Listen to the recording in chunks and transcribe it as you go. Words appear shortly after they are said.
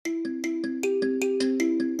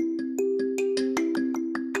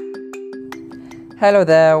Hello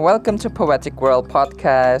there, welcome to Poetic World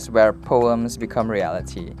Podcast, where poems become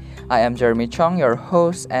reality. I am Jeremy Chong, your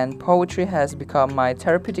host, and poetry has become my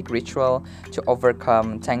therapeutic ritual to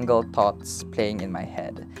overcome tangled thoughts playing in my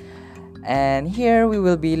head. And here we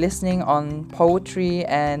will be listening on poetry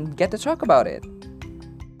and get to talk about it.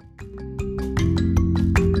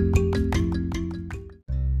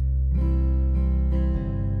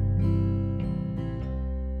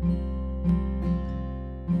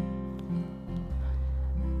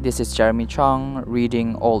 This is Jeremy Chong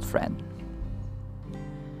reading Old Friend.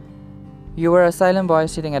 You were a silent boy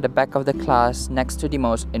sitting at the back of the class next to the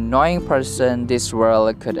most annoying person this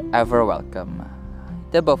world could ever welcome.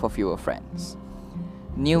 The both of you were friends.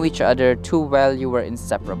 Knew each other too well, you were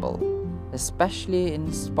inseparable. Especially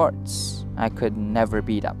in sports. I could never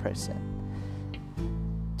be that person.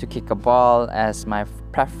 To kick a ball, as my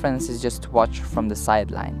preference is just to watch from the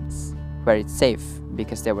sidelines, where it's safe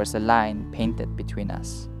because there was a line painted between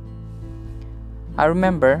us. I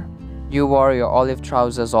remember you wore your olive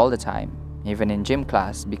trousers all the time, even in gym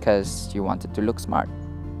class because you wanted to look smart.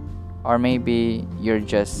 Or maybe you're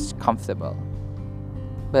just comfortable.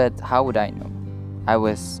 But how would I know? I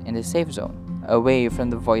was in the safe zone, away from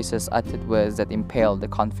the voices uttered words that impaled the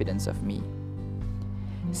confidence of me.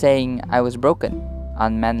 Saying I was broken,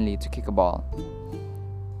 unmanly to kick a ball.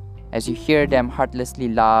 As you hear them heartlessly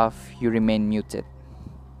laugh, you remain muted,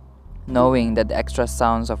 knowing that the extra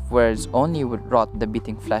sounds of words only would rot the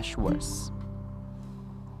beating flesh worse.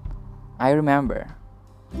 I remember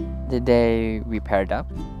the day we paired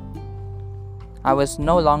up. I was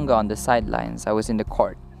no longer on the sidelines, I was in the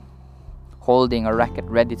court, holding a racket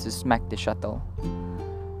ready to smack the shuttle.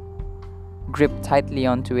 Gripped tightly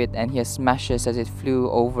onto it and hear smashes as it flew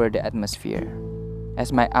over the atmosphere.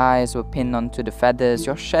 As my eyes were pinned onto the feathers,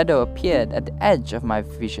 your shadow appeared at the edge of my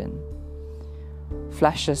vision.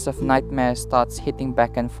 Flashes of nightmare thoughts hitting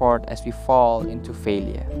back and forth as we fall into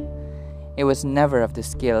failure. It was never of the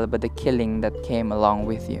skill but the killing that came along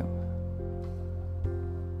with you.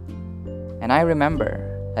 And I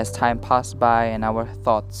remember, as time passed by and our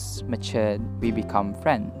thoughts matured, we become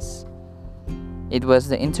friends. It was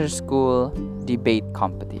the inter-school debate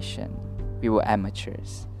competition. We were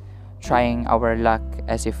amateurs, trying our luck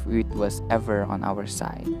as if it was ever on our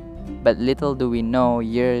side. But little do we know,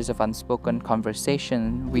 years of unspoken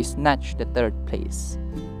conversation, we snatched the third place.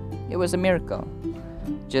 It was a miracle,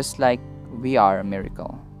 just like we are a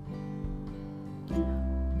miracle.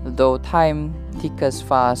 Though time tickles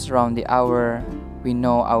fast around the hour, we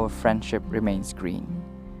know our friendship remains green.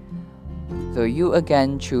 Though you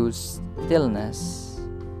again choose stillness,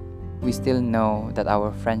 we still know that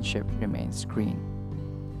our friendship remains green.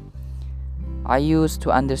 I used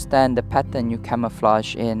to understand the pattern you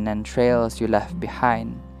camouflage in and trails you left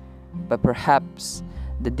behind, but perhaps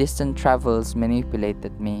the distant travels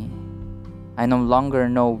manipulated me. I no longer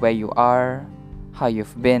know where you are, how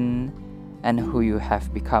you've been, and who you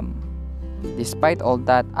have become. Despite all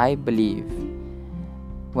that, I believe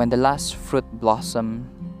when the last fruit blossomed,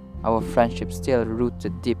 our friendship still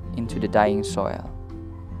rooted deep into the dying soil,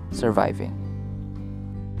 surviving.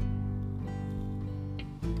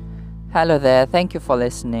 Hello there, thank you for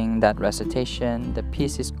listening that recitation. The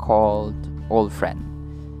piece is called Old Friend.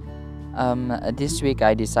 This week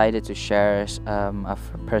I decided to share a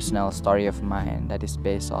personal story of mine that is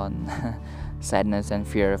based on sadness and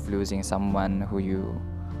fear of losing someone who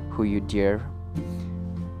you dear.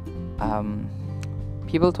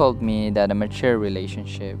 People told me that a mature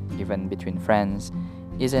relationship, even between friends,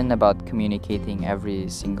 isn't about communicating every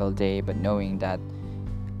single day, but knowing that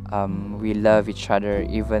we love each other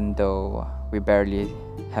even though we barely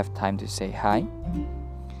have time to say hi.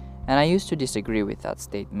 And I used to disagree with that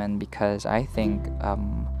statement because I think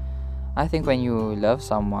when you love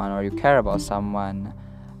someone or you care about someone,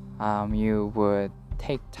 you would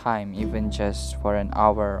take time, even just for an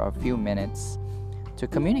hour or a few minutes, to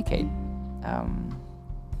communicate.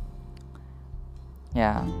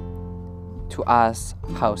 To ask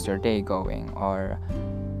how's your day going, or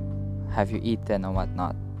have you eaten or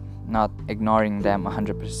whatnot. Not ignoring them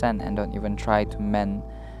 100% and don't even try to mend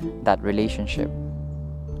that relationship.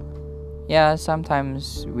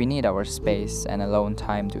 Sometimes we need our space and alone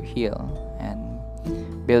time to heal, and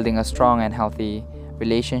building a strong and healthy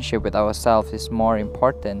relationship with ourselves is more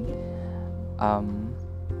important.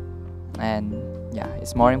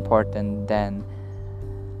 It's more important than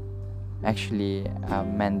actually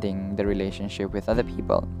mending the relationship with other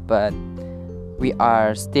people. But we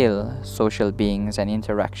are still social beings, and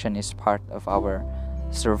interaction is part of our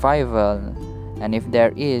survival. And if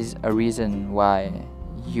there is a reason why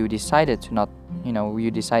you decided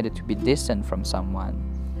to be distant from someone,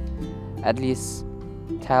 at least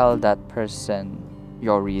tell that person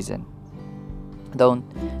your reason. Don't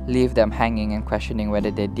leave them hanging and questioning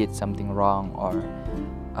whether they did something wrong, or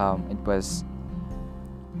it was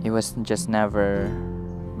just never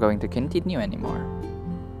going to continue anymore.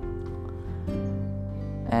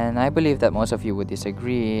 And I believe that most of you would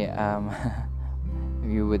disagree.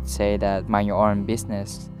 You would say that mind your own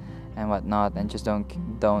business and whatnot, and just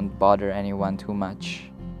don't bother anyone too much.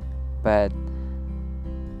 But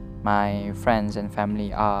my friends and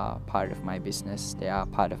family are part of my business. They are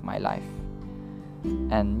part of my life.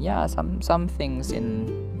 And yeah, some things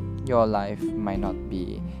in your life might not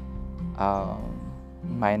be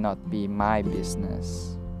my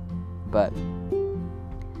business, but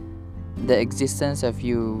the existence of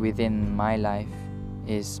you within my life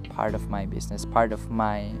is part of my business, part of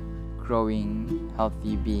my growing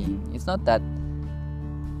healthy being. It's not that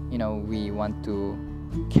we want to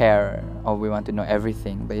care or we want to know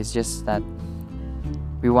everything, but it's just that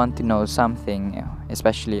we want to know something,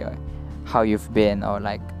 especially how you've been, or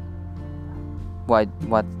like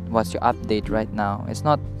what's your update right now. It's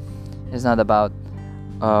not about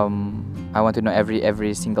I want to know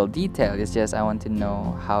every single detail. It's just I want to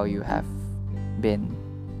know how you have been,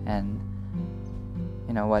 and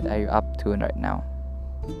what are you up to right now.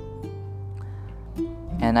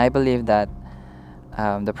 And I believe that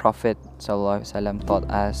the Prophet ﷺ taught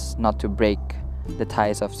us not to break the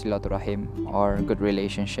ties of silaturahim, or good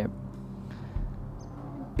relationship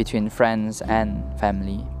between friends and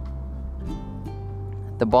family.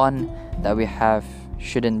 The bond that we have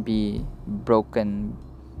shouldn't be broken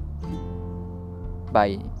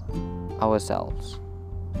by ourselves.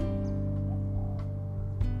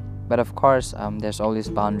 But of course, there's always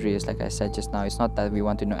boundaries. Like I said just now, it's not that we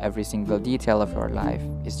want to know every single detail of your life.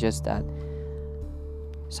 It's just that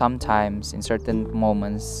sometimes in certain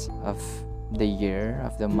moments of the year,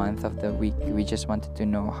 of the month, of the week, we just wanted to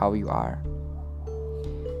know how you are.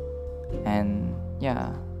 And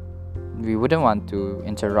yeah, we wouldn't want to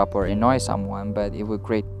interrupt or annoy someone, but it would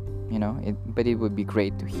it would be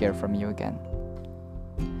great to hear from you again.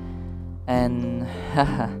 And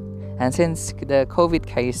and since the COVID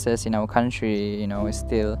cases in our country, is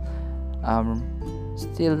still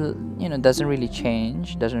doesn't really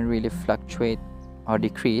change, doesn't really fluctuate or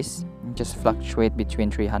decrease, just fluctuate between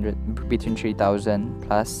 3,000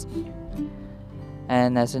 plus.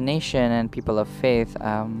 And as a nation and people of faith,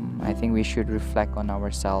 I think we should reflect on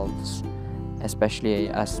ourselves, especially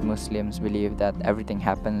as Muslims believe that everything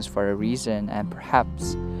happens for a reason, and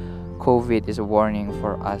perhaps COVID is a warning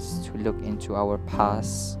for us to look into our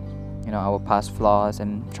past, our past flaws,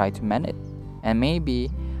 and try to mend it. And maybe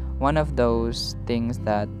one of those things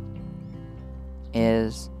that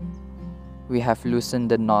is we have loosened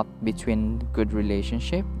the knot between good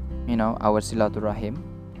relationship, our silaturahim.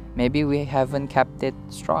 Maybe we haven't kept it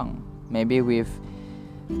strong. Maybe we've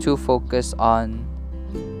too focused on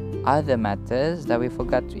other matters that we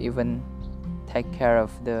forgot to even take care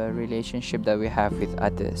of the relationship that we have with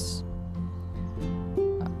others.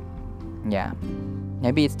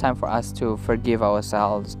 Maybe it's time for us to forgive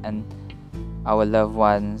ourselves and our loved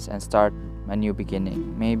ones and start a new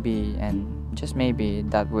beginning. Maybe, and just maybe,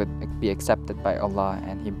 that would be accepted by Allah,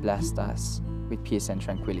 and He blessed us with peace and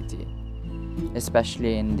tranquility,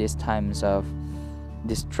 especially in these times of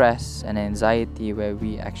distress and anxiety, where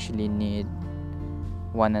we actually need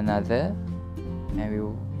one another, and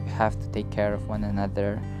we have to take care of one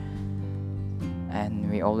another, and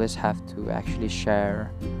we always have to actually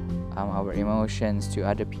share our emotions to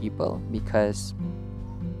other people, because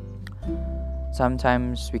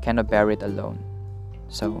sometimes we cannot bear it alone.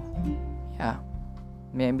 So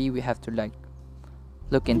maybe we have to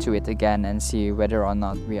look into it again and see whether or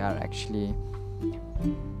not we are actually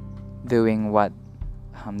doing what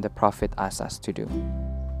the Prophet asked us to do.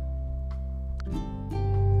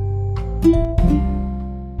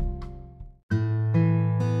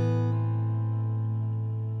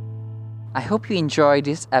 I hope you enjoyed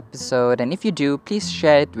this episode, and if you do, please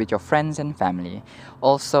share it with your friends and family.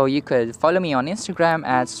 Also, you could follow me on Instagram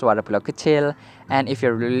at Suara Pulau Kecil, and if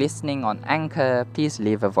you're listening on Anchor, please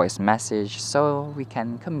leave a voice message so we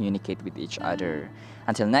can communicate with each other.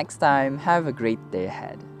 Until next time, have a great day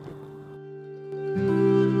ahead.